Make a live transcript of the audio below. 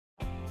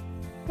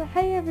So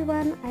hi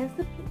everyone, I have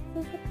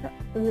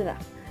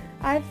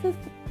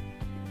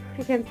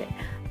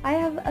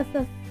a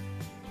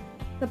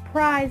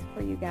surprise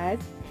for you guys,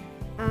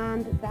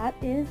 and that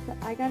is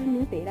that I got a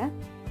new beta.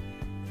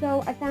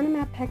 So I found them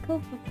at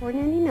Petco for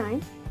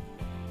 $4.99,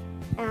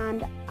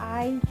 and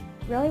I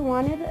really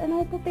wanted an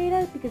opal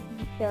beta because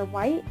they're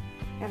white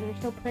and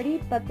they're so pretty,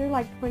 but they're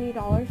like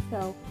 $20,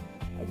 so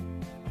I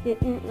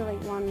didn't really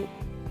want to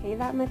pay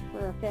that much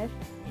for a fish.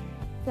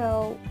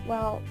 So,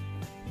 well,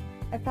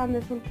 I found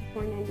this one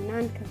for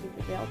 $4.99 because of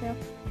the veil tail,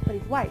 but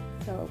he's white,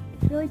 so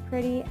it's really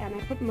pretty, and I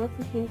put most of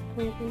the King's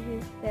Coins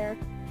in there,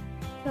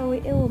 so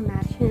it will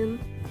match him.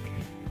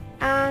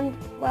 And,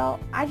 well,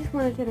 I just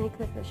wanted to make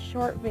this a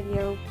short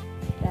video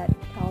that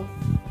tells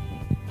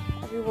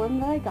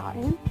everyone that I got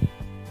him.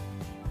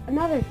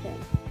 Another thing,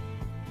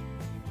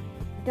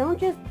 don't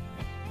just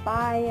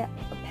buy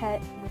a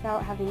pet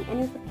without having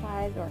any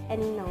supplies or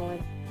any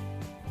knowledge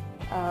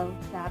of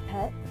that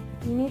pet.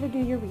 You need to do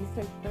your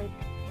research first.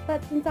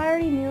 But since I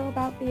already knew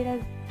about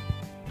betas,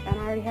 and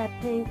I already had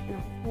Pink and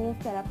a whole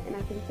setup, and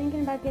I've been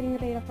thinking about getting a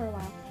beta for a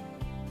while,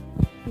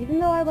 even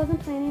though I wasn't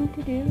planning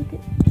to do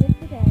it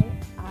today,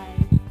 I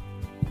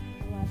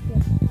left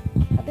it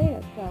a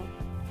beta. So,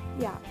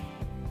 yeah.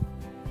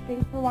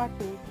 Thanks for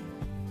watching.